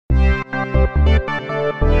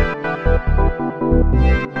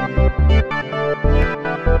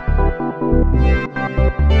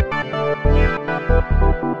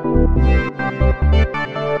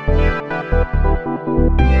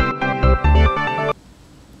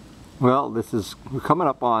Well, we're coming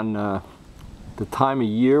up on the time of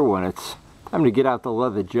year when it's time to get out the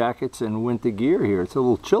leather jackets and winter gear here. It's a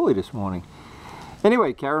little chilly this morning.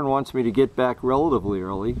 Anyway, Karen wants me to get back relatively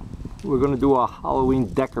early. We're going to do our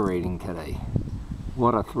Halloween decorating today.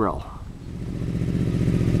 What a thrill.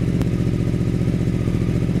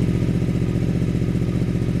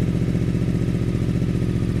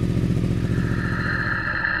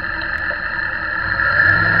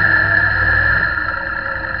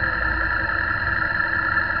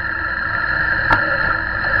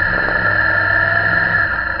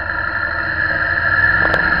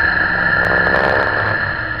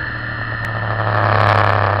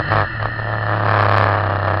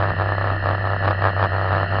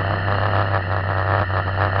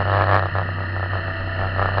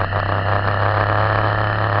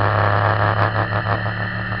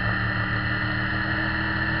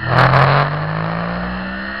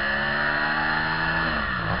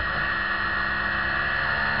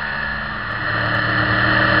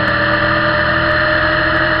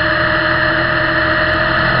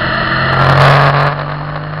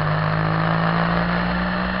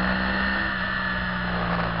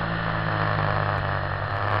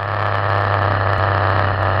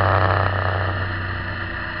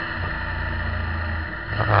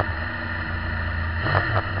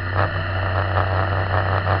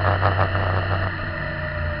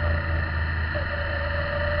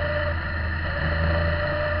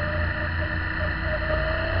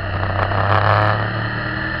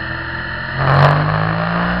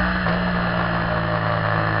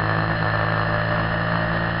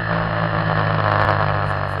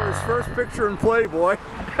 First picture in Playboy.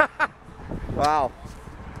 Wow.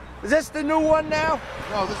 Is this the new one now?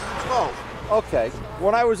 No, this is the 12. Okay.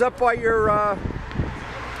 When I was up by your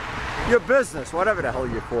business, whatever the hell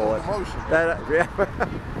you call it. Promotion. Yeah.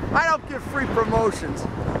 I don't give free promotions.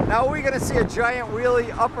 Now, are we going to see a giant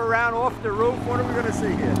wheelie up, around, off the roof? What are we going to see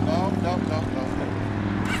here? No.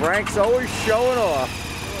 Frank's always showing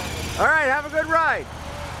off. All right, have a good ride.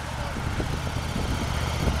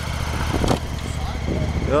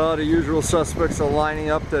 Oh, the usual suspects are lining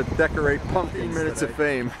up to decorate pumpkin minutes of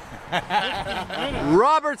fame.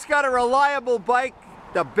 Robert's got a reliable bike.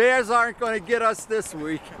 The Bears aren't going to get us this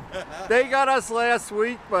week. They got us last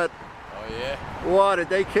week, but oh yeah, what, did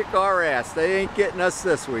they kick our ass? They ain't getting us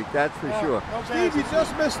this week, that's for sure. No, Steve, you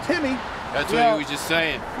just missed Timmy. That's what he was just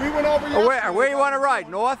saying. We went over yesterday. Where you want to ride?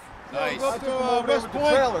 North? Nice. Go up to West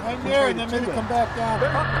Point, hang there, and then maybe come back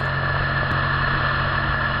down.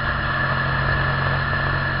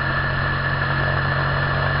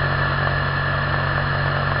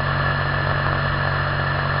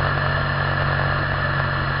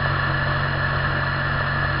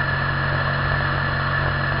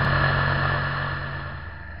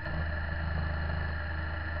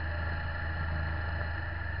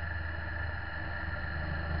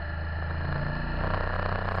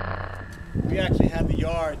 We actually had the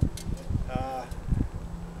yard.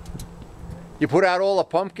 You put out all the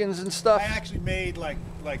pumpkins and stuff? I actually made like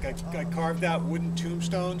I carved out wooden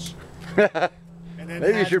tombstones. And then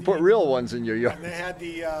maybe you should put real ones in your yard. And they had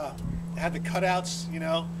the cutouts, you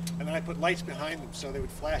know, and then I put lights behind them so they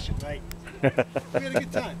would flash at night. We had a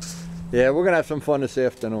good time. Yeah, we're gonna have some fun this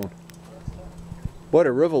afternoon. Boy,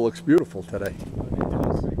 the river looks beautiful today.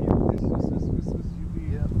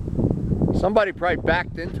 Somebody probably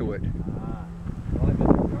backed into it.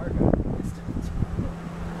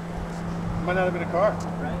 Might not have been a car.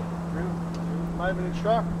 Right. Might have been a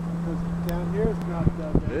truck. Because down here it's not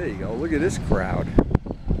bad. There you go. Look at this crowd.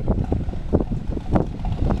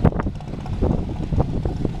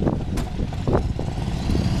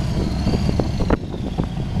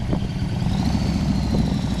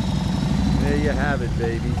 There you have it,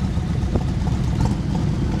 baby.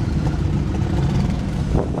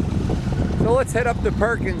 So let's head up to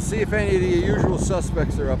Perkins, see if any of the usual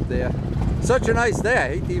suspects are up there. Such a nice day. I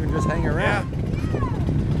hate to even just hang around. Yeah.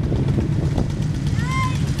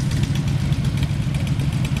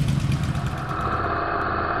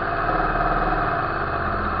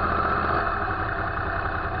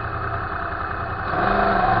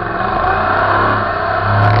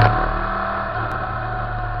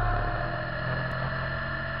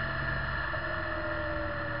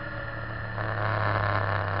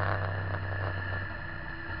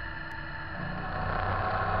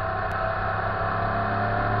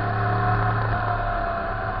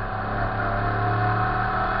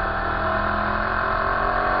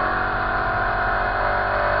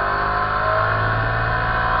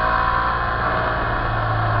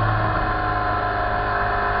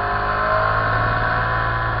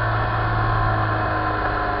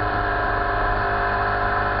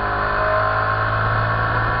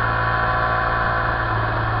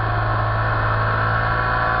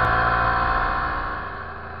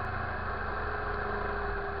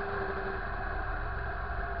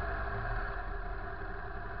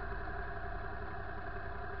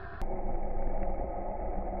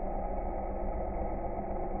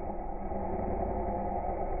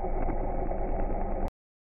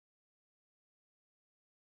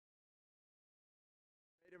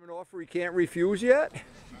 we can't refuse yet?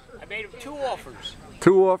 I made him 2 offers.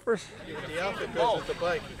 2 offers? The outfit goes with the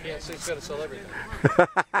bike. You can't say he's got to sell everything.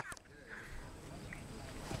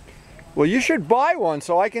 Well, you should buy one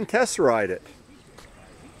so I can test ride it.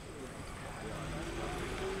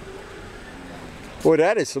 Boy,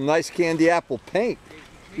 that is some nice candy apple paint.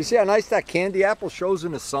 You see how nice that candy apple shows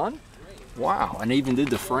in the sun? Wow, and they even did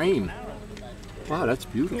the frame. Wow, that's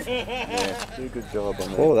beautiful. Yeah, did a good job on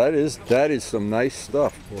that. Oh, that is some nice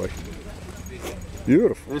stuff, boy.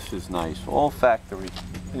 Beautiful. This is nice. All factory.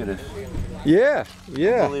 Look at this. Yeah,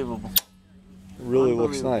 yeah. Unbelievable. It really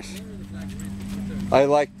looks nice. I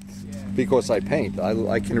like, because I paint,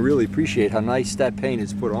 I can really appreciate how nice that paint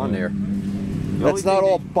is put on there. That's not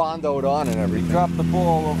all bondoed on and We everything. dropped the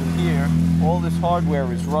ball over here. All this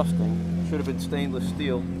hardware is rusting. Should have been stainless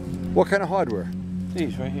steel. What kind of hardware?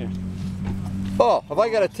 These right here. Oh, have I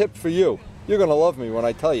got a tip for you? You're going to love me when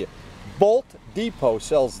I tell you. Bolt Depot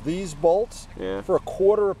sells these bolts for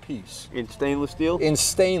 $1/4 a piece. In stainless steel? In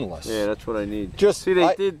stainless. Yeah, that's what I need. Just see,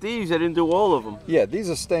 they did these. I didn't do all of them. Yeah, these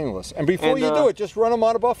are stainless. And before you do it, just run them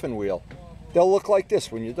on a buffing wheel. They'll look like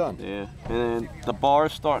this when you're done. Yeah, and then the bar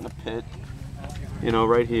is starting to pit. You know,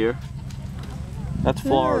 right here. That's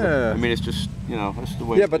Florida. Yeah. I mean, it's just, you know, that's the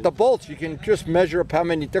way. Yeah, but the bolts, you can just measure up how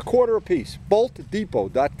many. They're $1/4 a piece.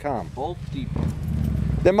 BoltDepot.com. Bolt Depot.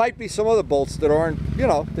 There might be some other bolts that aren't, you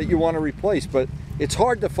know, that you want to replace, but it's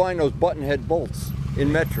hard to find those button head bolts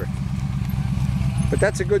in metric. But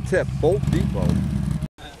that's a good tip. Bolt Depot.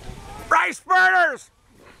 Rice burners!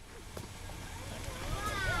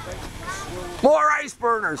 More rice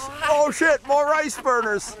burners! Oh shit, more rice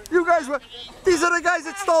burners! You guys were, these are the guys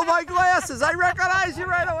that stole my glasses! I recognize you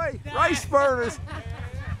right away! Rice burners!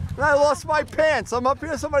 And I lost my pants. I'm up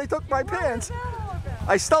here, somebody took my pants.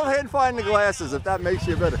 I still can't find the glasses, if that makes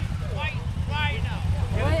you better.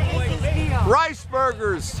 Rice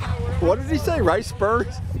burgers! What did he say? Rice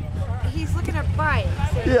burgers? He's looking at bikes.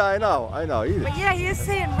 Yeah, I know. But yeah, he is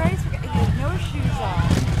saying rice burgers. He has no shoes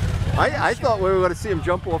on. I thought we were going to see him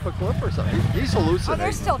jump off a cliff or something. He's Oh, hallucinating.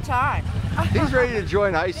 there's still time. He's ready to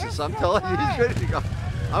join ISIS. I'm telling you, he's ready to go.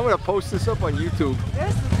 I'm going to post this up on YouTube.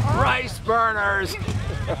 This is Rice burners!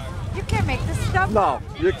 You can't make this stuff No, up.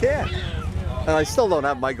 you can't. And I still don't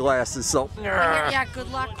have my glasses, so. Yeah, good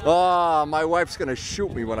luck. Oh, my wife's going to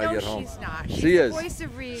shoot me when I No, get home. she's not. She She's the is. voice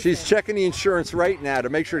of reason. She's checking the insurance right now to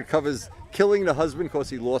make sure it covers killing the husband because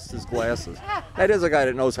he lost his glasses. That is a guy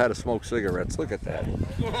that knows how to smoke cigarettes. Look at that.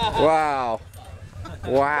 Wow.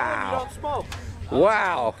 Wow.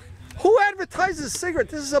 Wow. Who advertises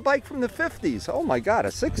cigarettes? This is a bike from the 50s. Oh my God, a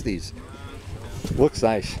 60s. Looks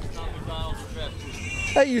nice.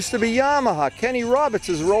 That used to be Yamaha. Kenny Roberts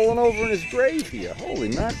is rolling over in his grave here. Holy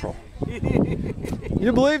mackerel.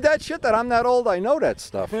 You believe that shit? That I'm that old? I know that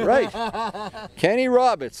stuff. Right. Kenny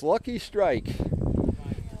Roberts, Lucky Strike.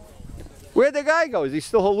 Where'd the guy go? Is he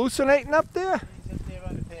still hallucinating up there?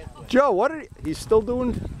 Joe, what did he's still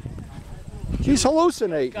doing? He's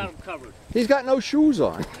hallucinating. Got him covered. He's got no shoes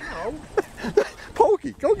on. No.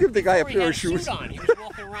 Pokey, go give the guy a He pair had of shoes. suit on. He was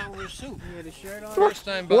walking around with a suit. He had a shirt on. First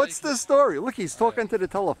time, buddy. What's the story? Look, he's talking to the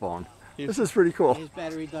telephone. This is pretty cool. His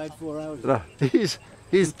battery died 4 hours ago.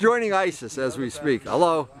 He's joining ISIS as we speak.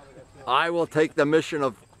 Hello, I will take the mission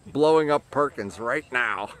of blowing up Perkins right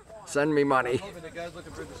now. Send me money. The guy's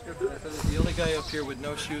looking for a description. I said, the only guy up here with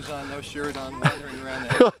no shoes on, no shirt on, wandering around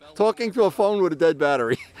the Talking to a phone with a dead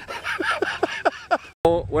battery.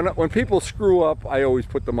 When people screw up, I always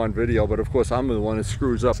put them on video, but of course I'm the one that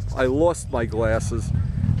screws up. I lost my glasses.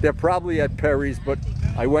 They're probably at Perry's, but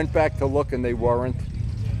I went back to look and they weren't.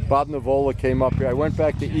 Bob Navola came up here. I went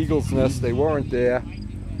back to Eagle's Nest. They weren't there.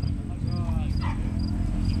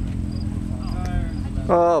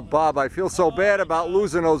 Oh, Bob, I feel so bad about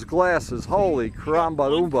losing those glasses. Holy One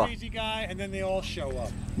cramba-loomba. crazy guy, and then they all show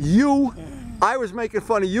up. I was making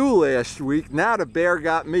fun of you last week. Now the bear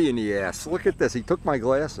got me in the ass. Look at this. He took my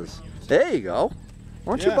glasses. There you go.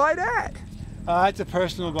 Why don't you buy that? It's a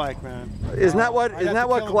personal bike, man. Isn't that what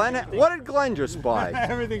kill Glenn? him. What did Glenn just buy?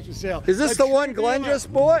 Everything's for sale. Is this the one Glenn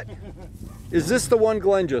just bought? Is this the one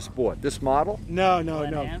Glenn just bought? This model? No.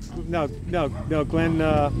 Glenn.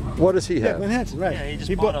 What does he Yeah, have? Glenn Hansen, right? Yeah, he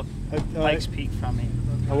just bought a Pikes Peak from me.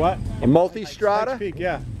 A what? A multi-strata? Pikes Peak,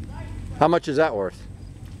 yeah. How much is that worth?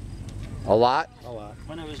 A lot? A lot.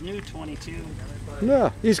 When it was new, 22.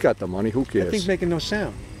 No, he's got the money. Who That cares? thing's making no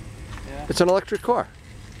sound. It's an electric car.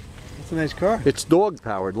 It's a nice car. It's dog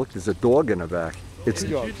powered. Look, there's a dog in the back. It's.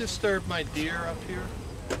 Did you disturb my deer up here?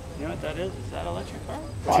 You know what that is? Is that electric car?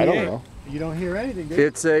 I don't know. You don't hear anything, do you?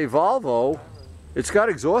 It's a Volvo. It's got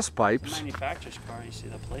exhaust The pipes. manufacturer's car, you see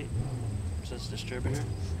the plate. It says distributor.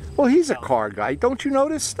 Well, he's a car guy. Don't you know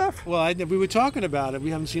this stuff? Well, we were talking about it.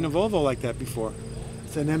 We haven't seen a Volvo like that before.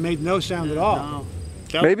 And that made no sound at all.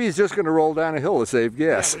 No. Maybe he's just going to roll down a hill to save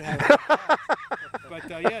gas. Yeah, but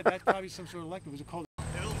yeah, that's probably some sort of electric. Was it called?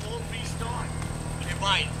 It'll all restart. It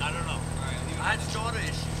might. I don't know. I had starter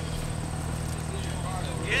issues.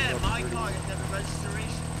 Yeah, my car has got the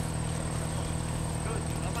registration. Good.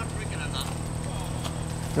 I'm not drinking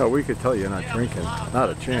enough. No, we could tell you're not drinking. Not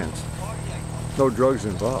a chance. No drugs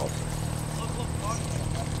involved. Look,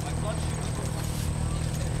 my blood sugar's good.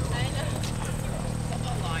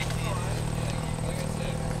 I'm lying here.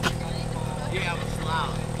 Yeah, I was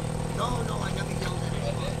loud. No, I never yelled at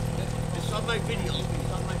anyone. It's on my video.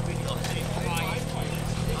 It's on my video. I'm saying crying.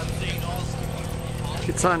 I'm saying all.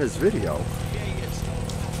 It's on his video.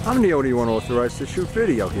 I'm the only one authorized to shoot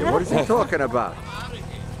video here. What is he talking about?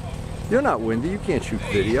 You're not Windy. You can't shoot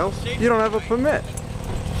video. You don't have a permit.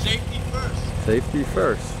 Safety first. Safety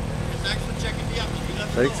first. Thanks for checking me out.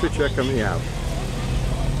 Thanks for checking me out.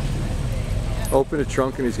 Open the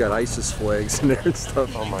trunk and he's got ISIS flags in there and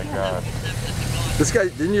stuff. Oh my God. This guy,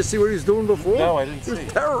 didn't you see what he was doing before? No, I didn't see. He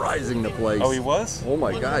was terrorizing the place. Oh, he was? Oh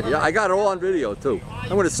my God, yeah. I got it all on video too. I'm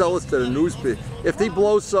going to sell this to the newspaper. If he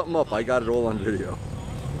blows something up, I got it all on video.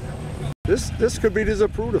 This could be the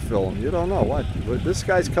Zapruder film. You don't know what. But this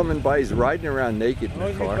guy's coming by. He's riding around naked in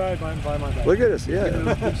the car. Look at this.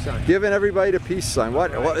 Yeah. Giving everybody the peace sign.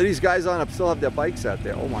 What these guys on still have their bikes out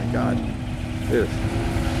there. Oh my God. Yes.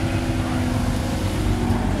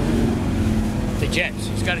 The Jets.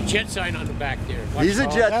 He's got a jet sign on the back there. He's a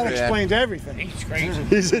jet fan. That explains everything. He's crazy.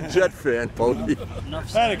 He's a jet fan, Bodie.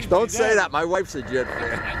 Don't say that. My wife's a jet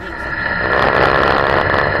fan.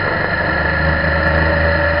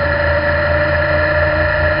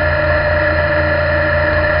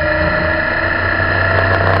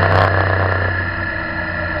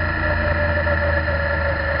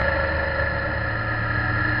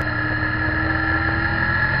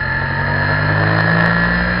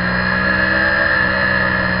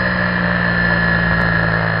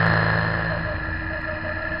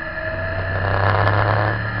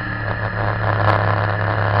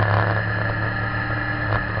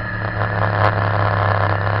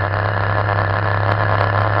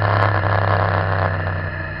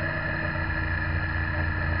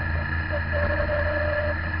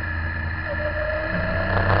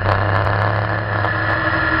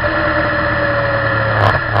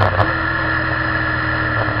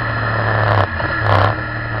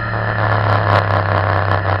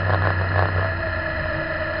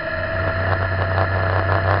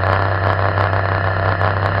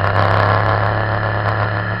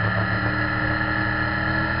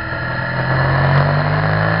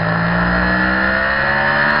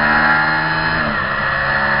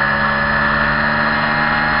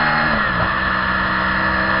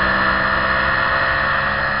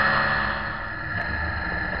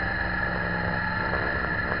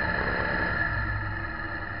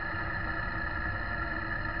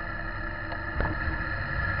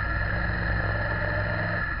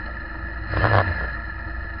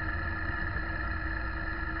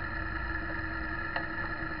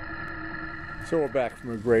 So we're back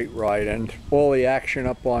from a great ride, and all the action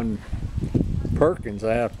up on Perkins.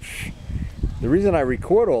 The reason I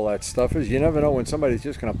record all that stuff is you never know when somebody's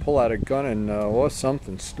just going to pull out a gun and or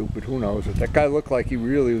something stupid. Who knows? But that guy looked like he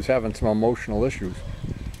really was having some emotional issues.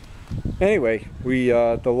 Anyway,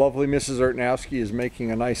 the lovely Mrs. Ertnowski is making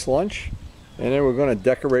a nice lunch, and then we're going to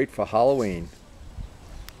decorate for Halloween.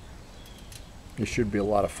 It should be a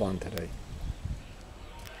lot of fun today.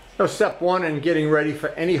 So step one in getting ready for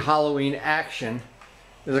any Halloween action,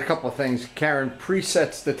 there's a couple of things. Karen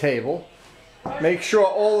presets the table. Make sure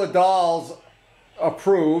all the dolls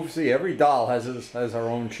approve. See, every doll has her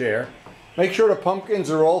own chair. Make sure the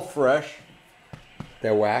pumpkins are all fresh.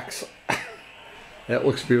 They're wax. That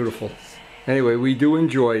looks beautiful. Anyway, we do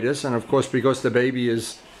enjoy this, and of course because the baby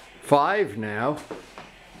is 5 now,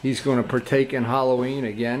 he's going to partake in Halloween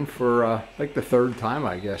again for like the 3rd time,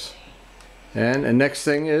 I guess. And the next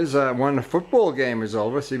thing is when the football game is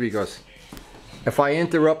over, see, because if I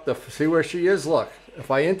interrupt see where she is, look.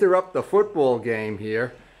 If I interrupt the football game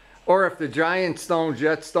here, or if the Jets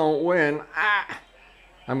don't win,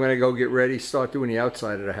 I'm going to go get ready, start doing the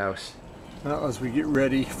outside of the house. Well, as we get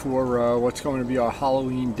ready for what's going to be our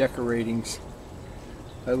Halloween decoratings,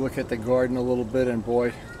 I look at the garden a little bit, and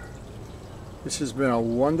boy, this has been a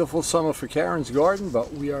wonderful summer for Karen's garden,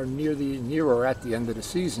 but we are near or at the end of the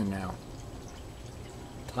season now.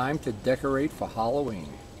 Time to decorate for Halloween.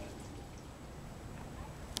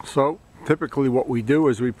 So typically what we do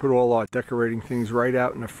is we put all our decorating things right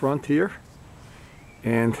out in the front here,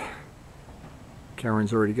 and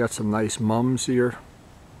Karen's already got some nice mums here.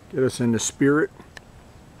 Get us in the spirit.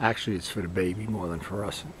 Actually, it's for the baby more than for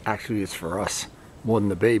us. Actually, it's for us more than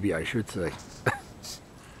the baby, I should say.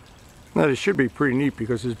 Now, this should be pretty neat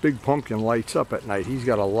because this big pumpkin lights up at night. He's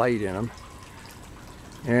got a light in him.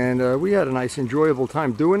 And we had a nice, enjoyable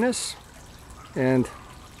time doing this. And,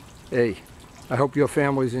 hey, I hope your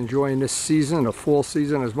family's enjoying this season, the fall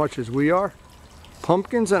season, as much as we are.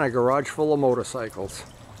 Pumpkins and a garage full of motorcycles.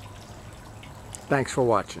 Thanks for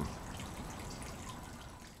watching.